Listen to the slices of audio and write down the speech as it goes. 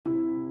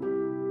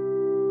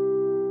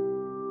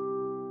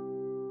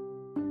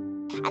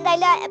and I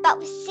learned about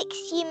the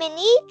 6 human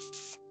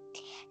needs.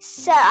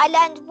 So I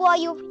learned why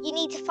you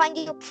need to find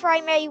your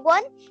primary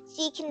one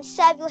so you can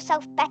serve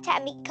yourself better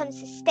and become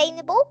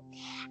sustainable.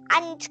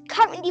 And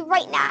currently,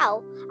 right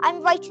now,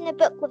 I'm writing a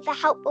book with the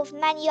help of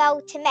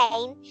Manuel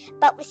Tremaine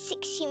about the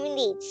 6 human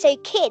needs, so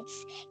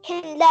kids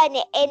can learn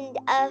it in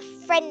a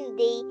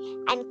friendly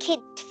and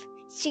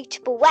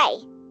kid-suitable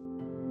way.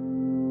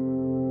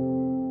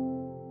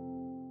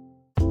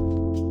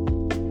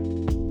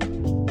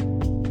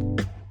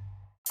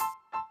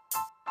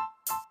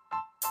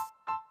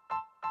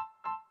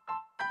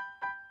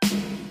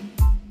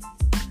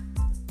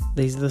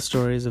 These are the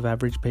stories of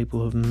average people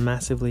who have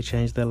massively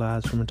changed their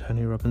lives from a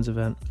Tony Robbins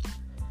event.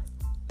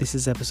 This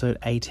is episode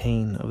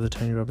 18 of the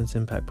Tony Robbins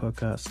Impact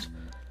Podcast.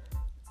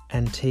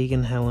 And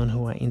Tegan Helen,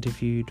 who I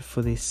interviewed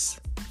for this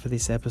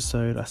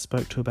episode, I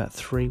spoke to about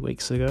 3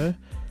 weeks ago.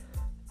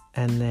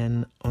 And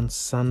then on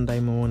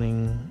Sunday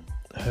morning,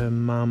 her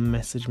mum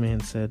messaged me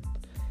and said,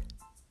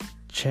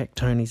 check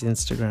Tony's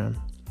Instagram.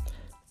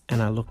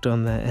 And I looked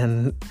on there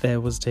and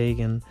there was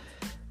Tegan,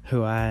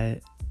 who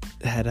I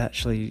had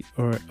actually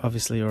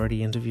obviously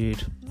already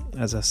interviewed,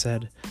 as I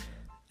said,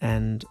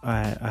 and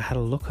I had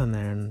a look on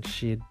there and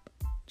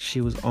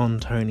she was on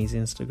Tony's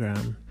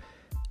Instagram,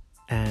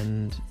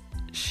 and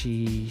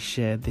she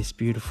shared this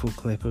beautiful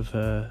clip of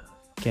her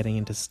getting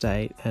into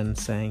state and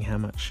saying how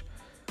much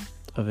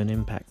of an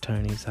impact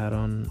Tony's had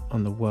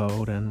on the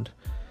world,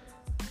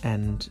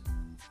 and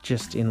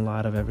just in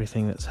light of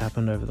everything that's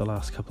happened over the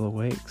last couple of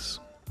weeks,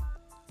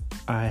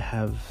 I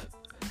have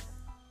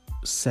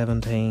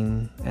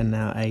 17 and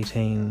now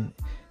 18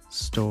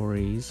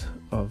 stories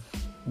of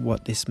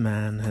what this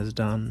man has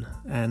done,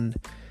 and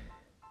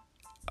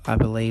I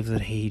believe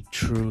that he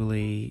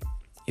truly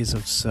is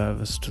of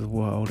service to the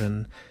world,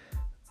 and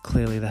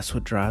clearly that's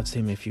what drives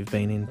him. If you've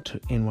been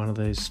in one of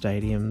those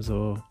stadiums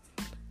or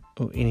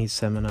in his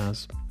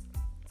seminars,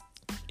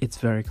 it's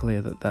very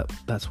clear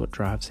that's what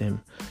drives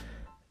him.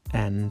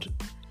 And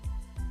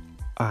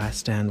I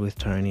stand with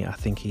Tony. I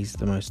think he's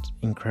the most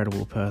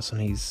incredible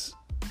person.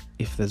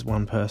 If there's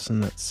one person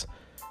that's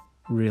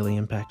really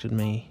impacted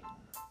me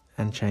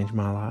and changed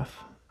my life,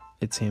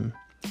 it's him.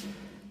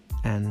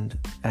 And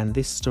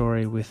this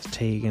story with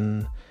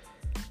Tegan,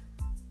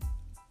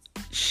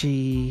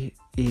 she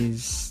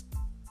is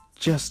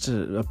just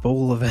a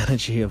ball of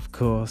energy, of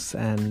course,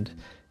 and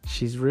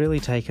she's really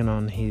taken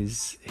on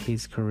his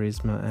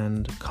charisma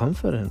and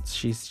confidence.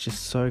 She's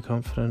just so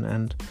confident,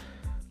 and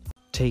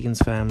Tegan's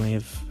family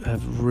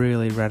have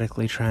really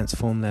radically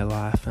transformed their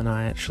life, and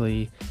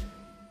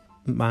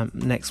my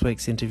next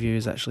week's interview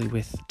is actually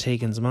with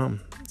Tegan's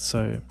mum,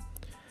 so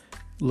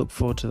look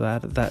forward to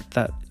that.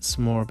 That's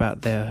more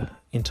about their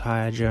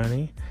entire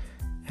journey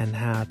and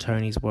how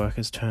Tony's work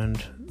has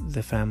turned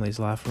the family's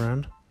life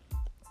around.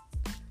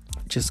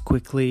 Just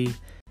quickly,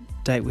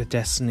 Date with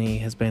Destiny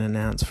has been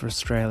announced for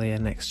Australia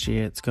next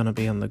year. It's going to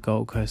be on the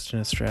Gold Coast in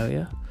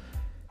Australia,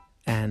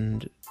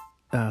 and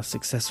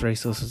Success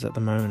Resources at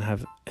the moment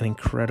have an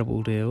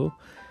incredible deal.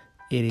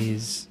 It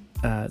is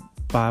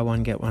buy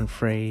one get one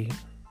free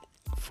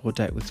for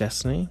Date with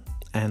Destiny,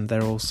 and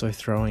they're also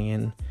throwing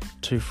in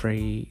 2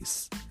 free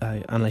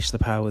Unleash the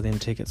Power Within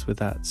tickets with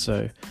that.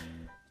 So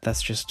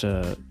that's just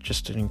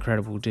an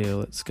incredible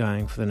deal. It's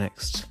going for the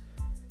next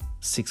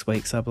 6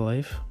 weeks, I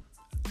believe,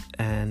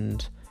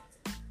 and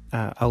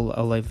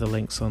I'll leave the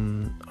links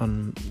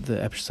on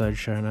the episode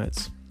show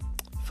notes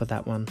for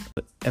that one.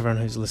 But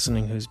everyone who's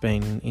listening, who's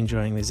been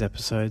enjoying these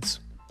episodes,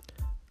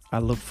 I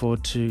look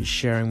forward to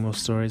sharing more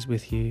stories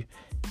with you.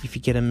 If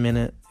you get a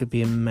minute, it'd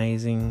be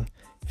amazing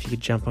if you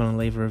could jump on and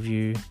leave a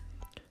review,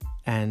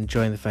 and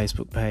join the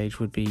Facebook page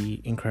would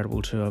be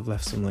incredible too. I've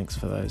left some links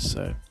for those.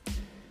 So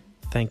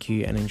thank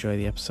you and enjoy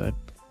the episode.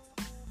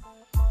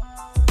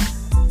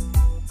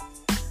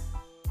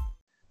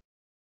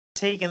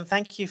 Tegan,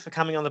 thank you for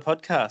coming on the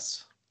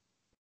podcast.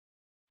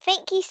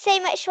 Thank you so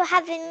much for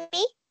having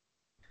me.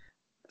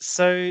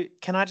 So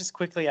can I just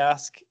quickly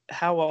ask,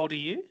 how old are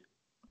you?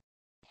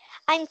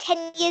 I'm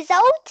 10 years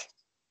old.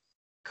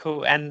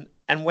 Cool. And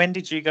when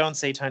did you go and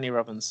see Tony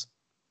Robbins?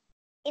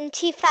 In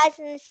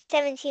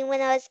 2017 when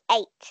I was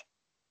 8.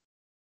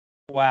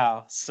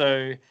 Wow.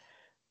 So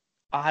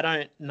I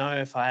don't know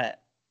if I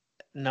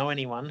know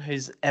anyone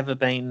who's ever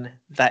been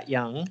that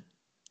young,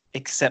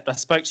 except I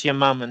spoke to your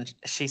mum and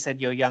she said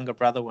your younger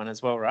brother went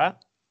as well, right?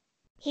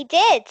 He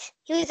did.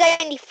 He was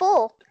only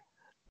 4.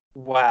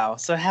 Wow.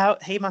 So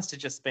he must have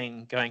just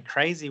been going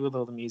crazy with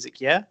all the music,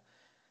 yeah?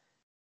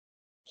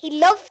 He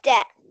loved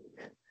it.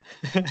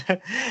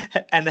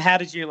 And how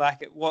did you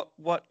like it? What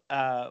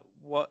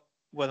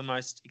were the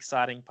most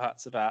exciting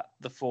parts about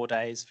the 4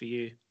 days for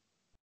you?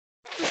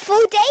 The 4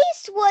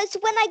 days was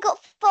when I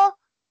got 4.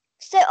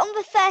 So on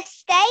the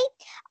first day,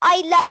 I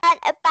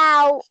learned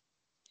about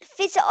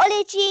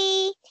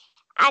physiology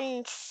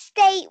and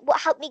state,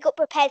 what helped me get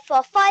prepared for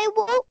a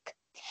firewalk.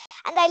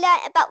 And I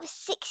learned about the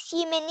 6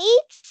 human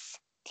needs.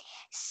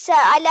 So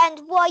I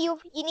learned why you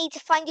need to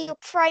find your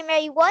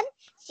primary one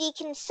so you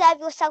can serve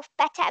yourself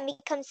better and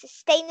become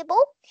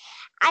sustainable.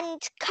 And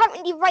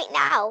currently, right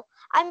now,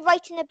 I'm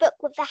writing a book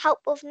with the help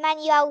of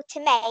Manuel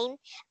Tamain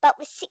about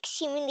the 6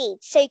 human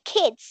needs, so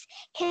kids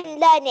can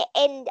learn it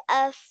in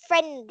a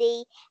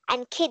friendly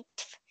and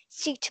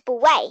kid-suitable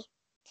way.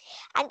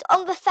 And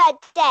on the third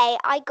day,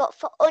 I got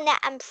the honour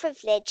and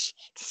privilege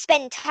to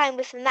spend time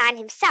with the man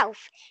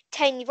himself,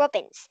 Tony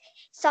Robbins.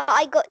 So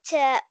I got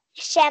to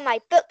share my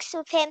books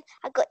with him.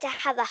 I got to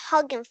have a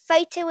hug and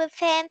photo with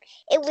him.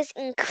 It was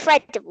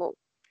incredible.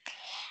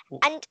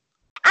 And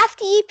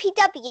after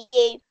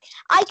UPW,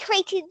 I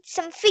created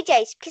some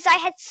videos because I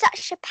had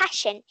such a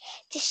passion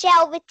to share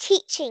all the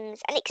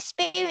teachings and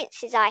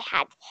experiences I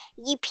had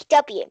at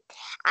UPW.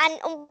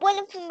 And on one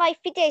of my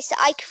videos that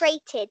I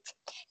created,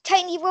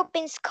 Tony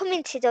Robbins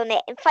commented on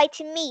it,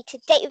 inviting me to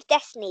Date with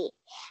Destiny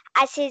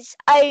as his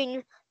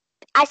own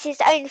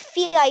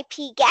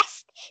VIP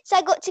guest. So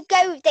I got to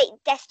go with Date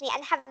with Destiny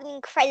and have an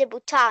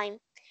incredible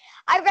time.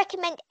 I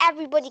recommend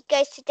everybody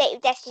goes to Date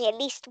with Destiny at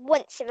least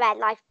once in their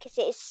life because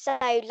it is so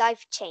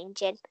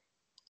life-changing.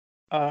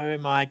 Oh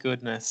my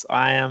goodness,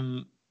 I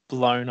am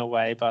blown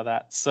away by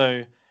that.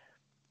 So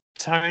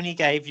Tony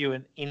gave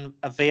you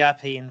a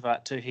VIP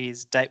invite to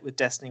his Date with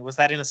Destiny. Was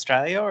that in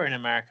Australia or in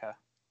America?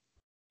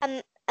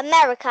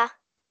 America.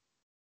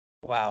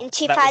 Wow. In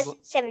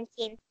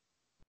 2017.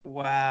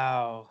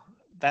 Wow,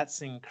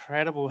 that's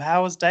incredible.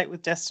 How was Date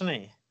with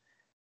Destiny?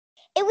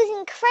 It was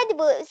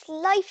incredible. It was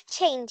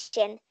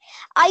life-changing.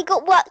 I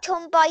got worked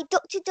on by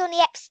Dr. Donny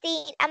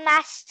Epstein and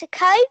Master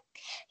Co,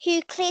 who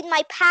cleared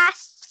my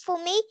past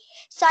for me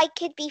so I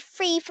could be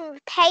free from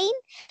the pain,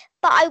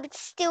 but I would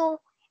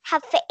still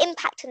have the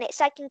impact on it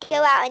so I can go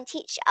out and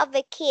teach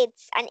other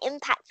kids and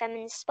impact them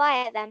and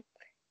inspire them.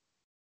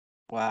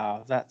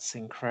 Wow, that's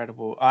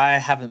incredible. I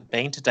haven't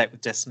been to Date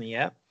with Destiny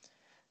yet.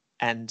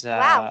 And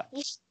wow,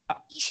 you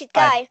should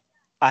go.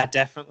 I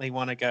definitely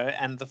want to go.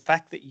 And the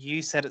fact that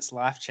you said it's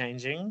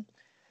life-changing,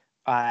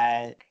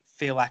 I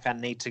feel like I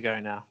need to go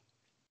now.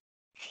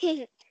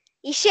 You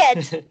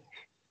should.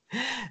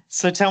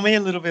 So tell me a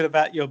little bit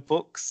about your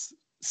books.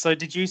 So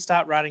did you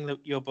start writing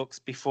your books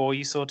before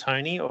you saw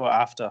Tony or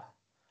after?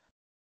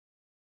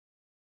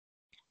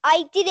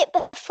 I did it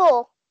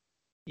before.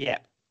 Yeah.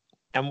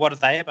 And what are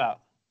they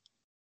about?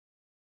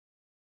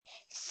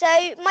 So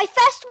my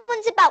first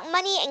one's about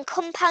money and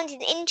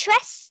compounding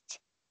interest.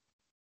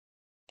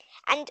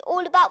 And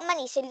all about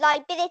money, so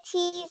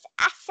liabilities,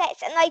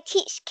 assets, and I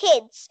teach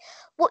kids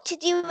what to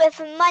do with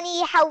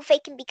money, how they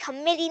can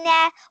become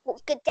millionaire,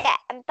 what good debt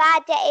and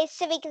bad debt is,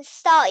 so they can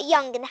start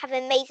young and have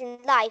an amazing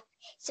life,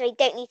 so they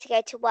don't need to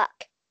go to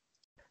work.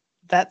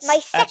 That's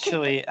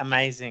actually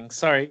amazing.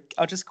 Sorry,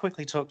 I'll just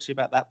quickly talk to you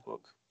about that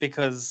book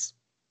because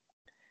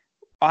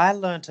I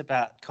learnt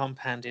about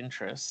compound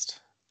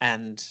interest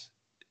and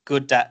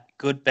good debt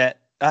and bad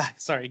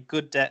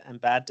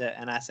debt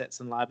and assets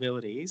and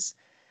liabilities.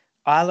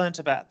 I learnt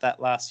about that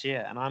last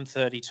year and I'm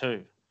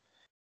 32.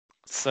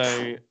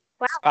 So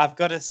wow. I've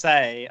got to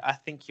say, I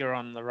think you're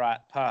on the right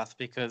path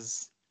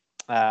because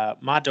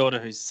my daughter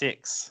who's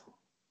 6,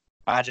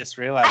 I just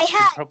realised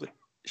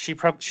she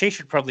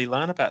should probably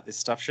learn about this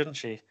stuff, shouldn't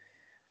she?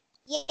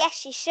 Yes,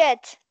 she should.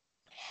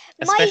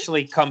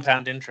 Especially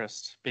compound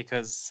interest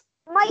because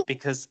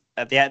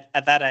at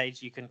that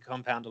age you can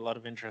compound a lot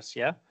of interest,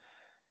 yeah?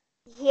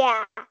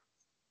 Yeah.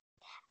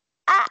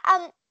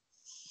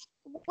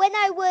 When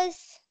I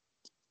was...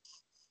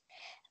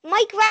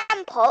 My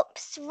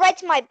grandpops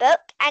read my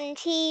book and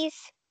he's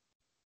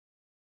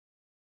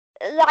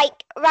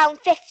like around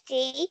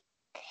 50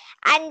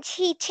 and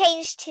he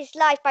changed his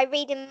life by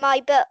reading my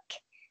book.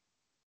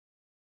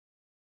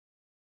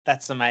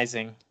 That's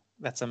amazing.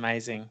 That's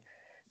amazing.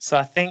 So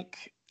I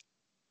think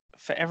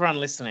for everyone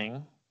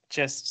listening,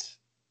 just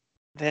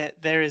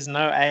there is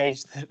no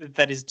age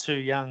that is too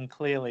young,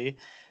 clearly.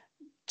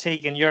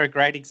 Tegan, you're a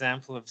great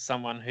example of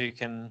someone who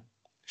can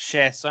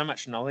share so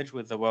much knowledge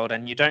with the world,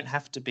 and you don't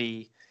have to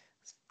be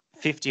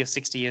 50 or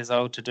 60 years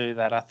old to do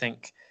that. I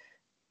think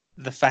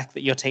the fact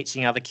that you're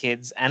teaching other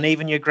kids and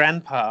even your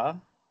grandpa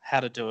how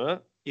to do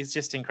it is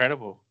just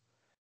incredible.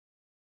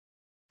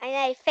 I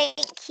know,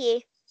 thank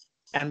you.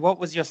 And what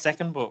was your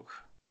second book?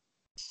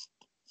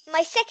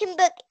 My second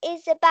book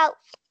is about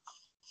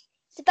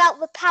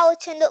the power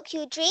to unlock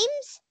your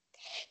dreams.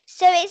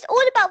 So it's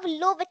all about the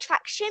law of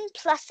attraction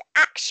plus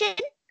action,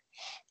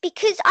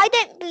 because I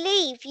don't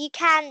believe you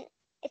can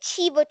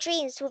achieve your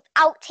dreams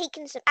without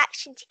taking some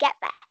action to get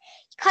there.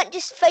 You can't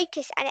just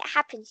focus and it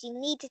happens. You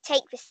need to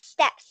take the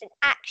steps and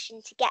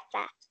action to get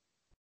there.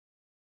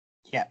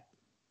 Yeah.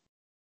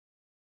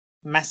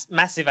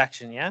 Massive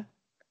action, yeah?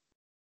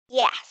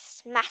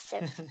 Yes,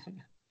 massive.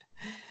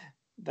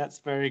 That's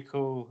very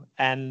cool.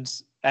 And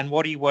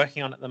what are you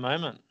working on at the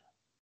moment?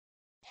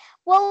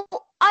 Well,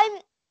 I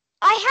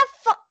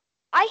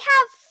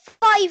have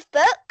 5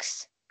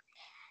 books.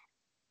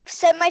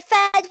 So my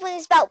third one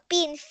is about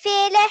being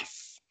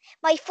fearless.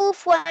 My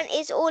fourth one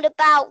is all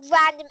about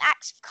random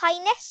acts of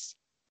kindness.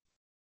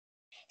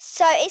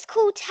 So it's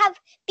called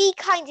Be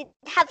Kind and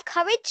Have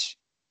Courage.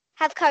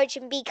 have courage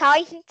and be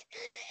kind.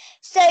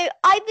 So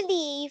I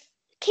believe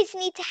kids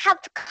need to have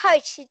the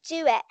courage to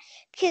do it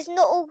because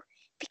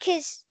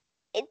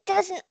it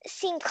doesn't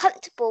seem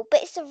comfortable,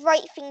 but it's the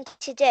right thing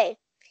to do.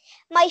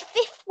 My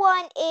fifth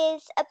one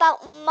is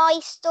about my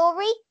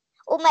story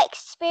or my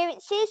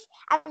experiences,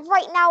 and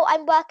right now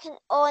I'm working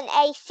on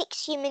a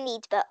 6 Human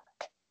Needs book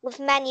with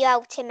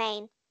Manuel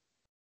Timain.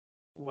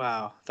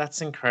 Wow,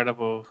 that's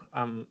incredible.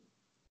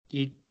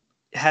 You,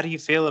 how do you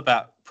feel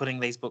about putting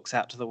these books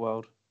out to the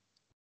world?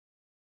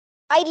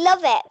 I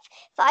love it.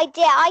 The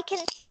idea I can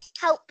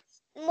help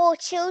more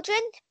children,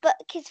 but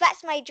because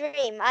that's my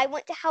dream. I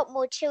want to help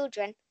more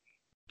children.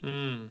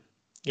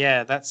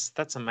 Yeah,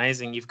 that's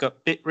amazing. You've got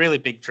really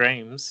big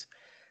dreams.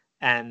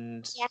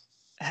 And Yeah.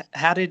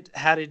 how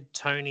did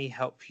Tony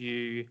help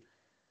you?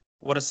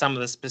 What are some of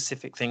the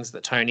specific things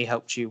that Tony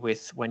helped you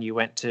with when you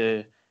went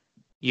to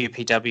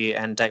UPW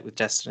and Date with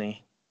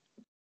Destiny?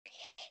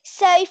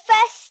 So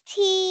first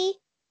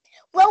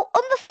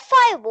on the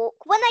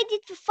firewalk, when I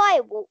did the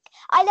firewalk,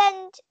 I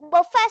learned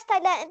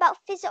about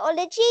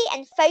physiology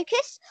and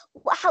focus,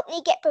 what helped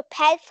me get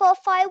prepared for a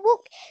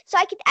firewalk, so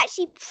I could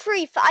actually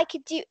prove that I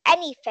could do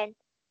anything.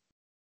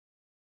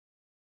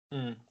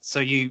 So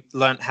you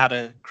learned how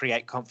to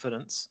create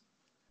confidence?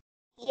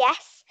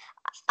 Yes.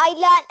 I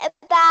learned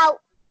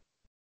about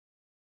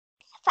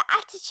the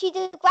attitude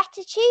of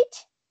gratitude,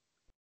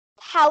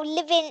 how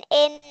living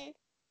in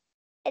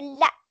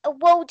a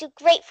world of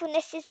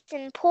gratefulness is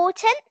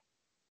important.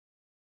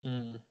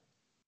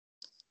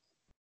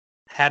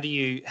 How do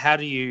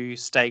you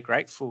stay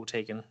grateful,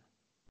 Tegan?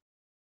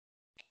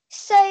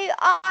 So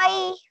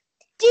I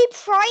do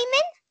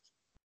priming.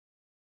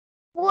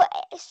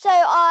 So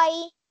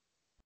I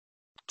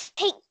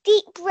take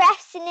deep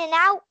breaths in and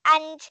out,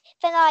 and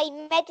then I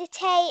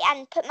meditate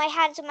and put my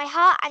hands on my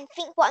heart and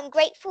think what I'm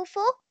grateful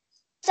for.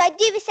 So I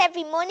do this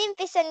every morning.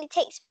 This only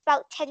takes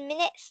about 10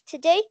 minutes to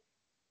do.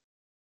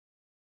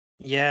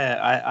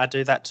 Yeah, I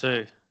do that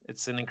too.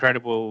 It's an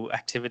incredible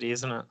activity,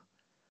 isn't it?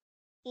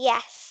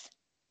 Yes.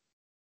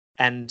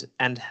 And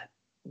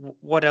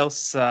what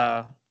else?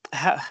 I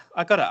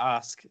got to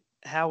ask,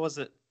 how was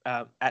it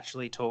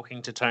actually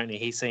talking to Tony?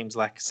 He seems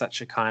like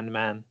such a kind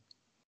man.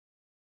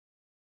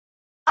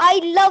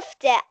 I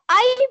loved it.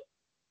 I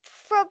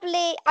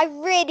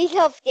really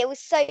loved it. It was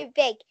so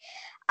big.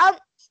 I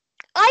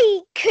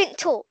couldn't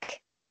talk.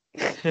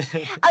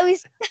 I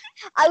was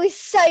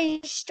so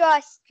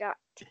starstruck.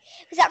 It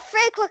was at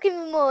 3:00 in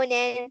the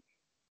morning,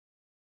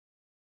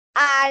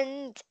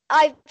 and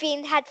I've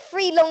had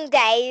 3 long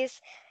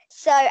days,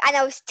 and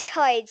I was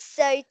tired.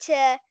 So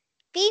to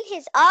be in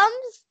his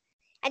arms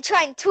and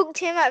try and talk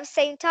to him at the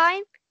same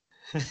time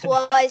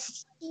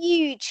was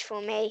huge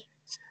for me.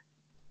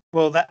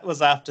 Well, that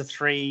was after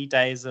 3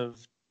 days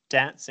of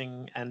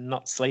dancing and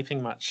not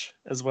sleeping much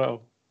as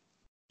well.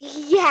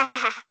 Yeah,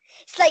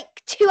 it's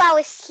like 2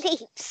 hours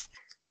sleeps.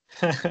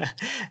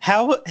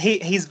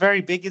 He's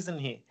very big, isn't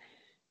he?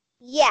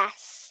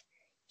 Yes,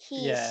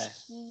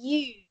 he's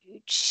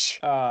huge.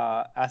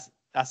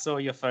 I saw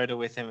your photo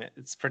with him.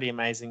 It's pretty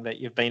amazing that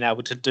you've been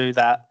able to do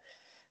that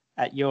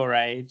at your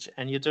age,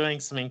 and you're doing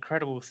some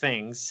incredible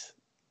things.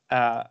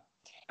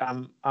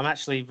 I'm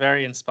actually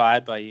very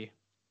inspired by you.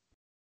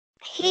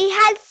 He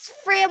has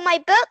 3 of my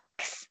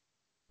books.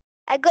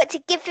 I got to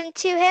give them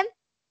to him.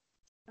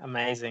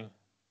 Amazing.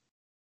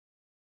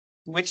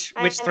 Which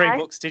 3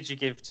 books did you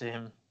give to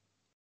him?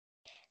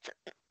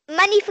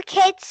 Money for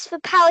Kids, The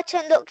Power to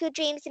Unlock Your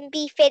Dreams, and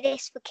Be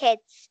Fearless for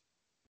Kids.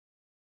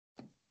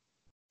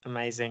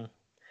 Amazing.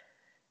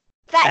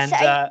 That's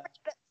the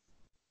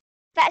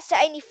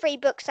only 3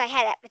 books I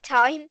had at the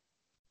time.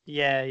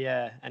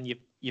 Yeah. And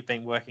you've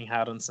been working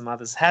hard on some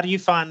others. How do you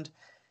find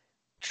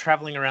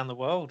traveling around the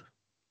world?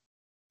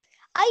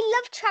 I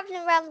love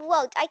traveling around the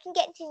world. I can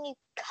get into new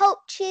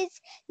cultures,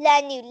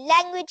 learn new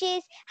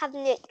languages, have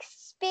new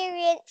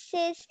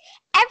experiences.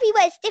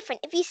 Everywhere is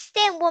different. If you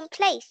stay in one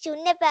place,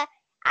 you'll never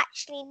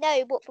actually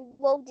know what the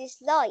world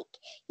is like.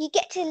 You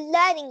get to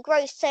learn and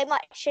grow so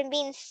much from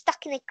being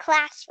stuck in a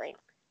classroom.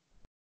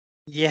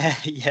 Yeah.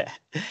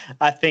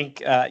 I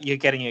think you're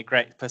getting a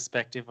great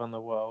perspective on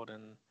the world,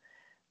 and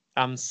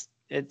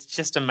it's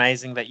just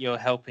amazing that you're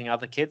helping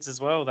other kids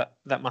as well.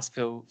 That must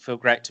feel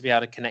great to be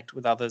able to connect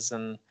with others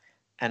and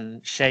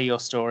share your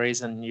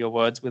stories and your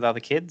words with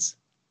other kids.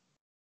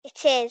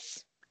 It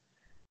is.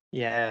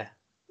 Yeah,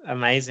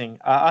 amazing.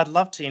 I'd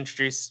love to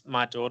introduce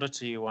my daughter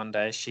to you one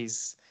day.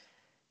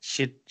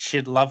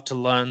 She'd love to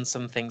learn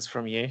some things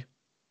from you.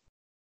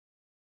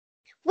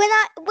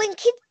 When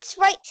kids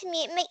write to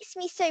me, it makes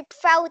me so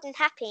proud and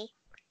happy.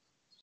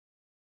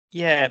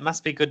 Yeah, it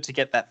must be good to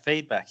get that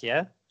feedback,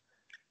 yeah?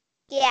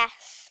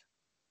 Yes.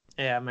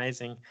 Yeah,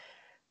 amazing.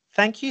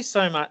 Thank you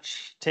so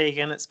much,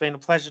 Tegan. It's been a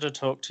pleasure to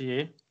talk to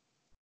you.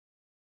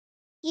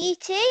 You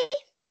too?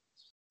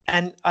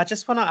 And I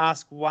just want to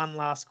ask one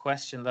last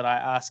question that I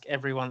ask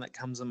everyone that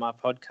comes on my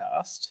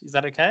podcast. Is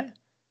that okay?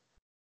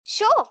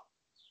 Sure.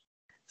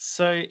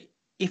 So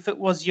if it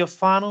was your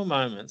final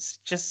moments,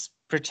 just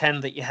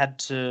pretend that you had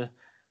to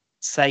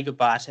say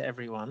goodbye to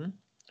everyone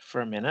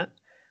for a minute.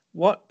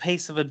 What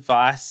piece of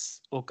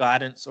advice or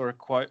guidance or a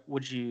quote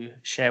would you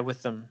share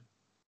with them?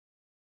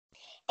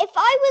 If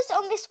I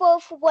was on this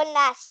world for one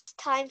last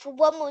time, for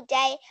one more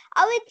day,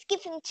 I would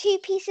give them 2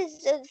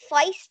 pieces of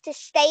advice to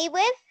stay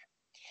with.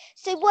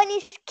 So one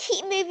is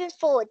keep moving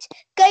forward,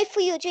 go for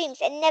your dreams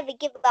and never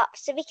give up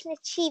so we can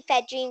achieve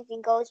their dreams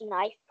and goals in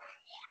life.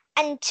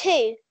 And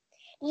 2,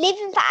 live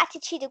with the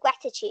attitude of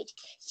gratitude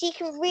so you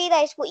can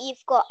realise what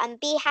you've got and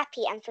be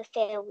happy and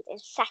fulfilled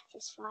and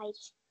satisfied.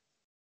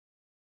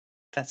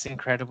 That's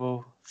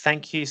incredible.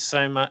 Thank you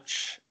so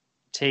much,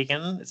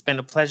 Tegan. It's been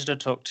a pleasure to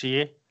talk to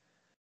you.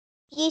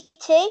 You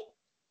too.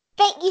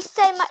 Thank you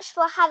so much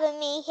for having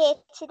me here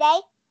today.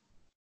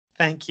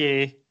 Thank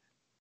you.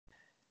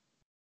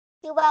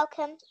 You're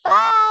welcome.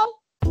 Bye.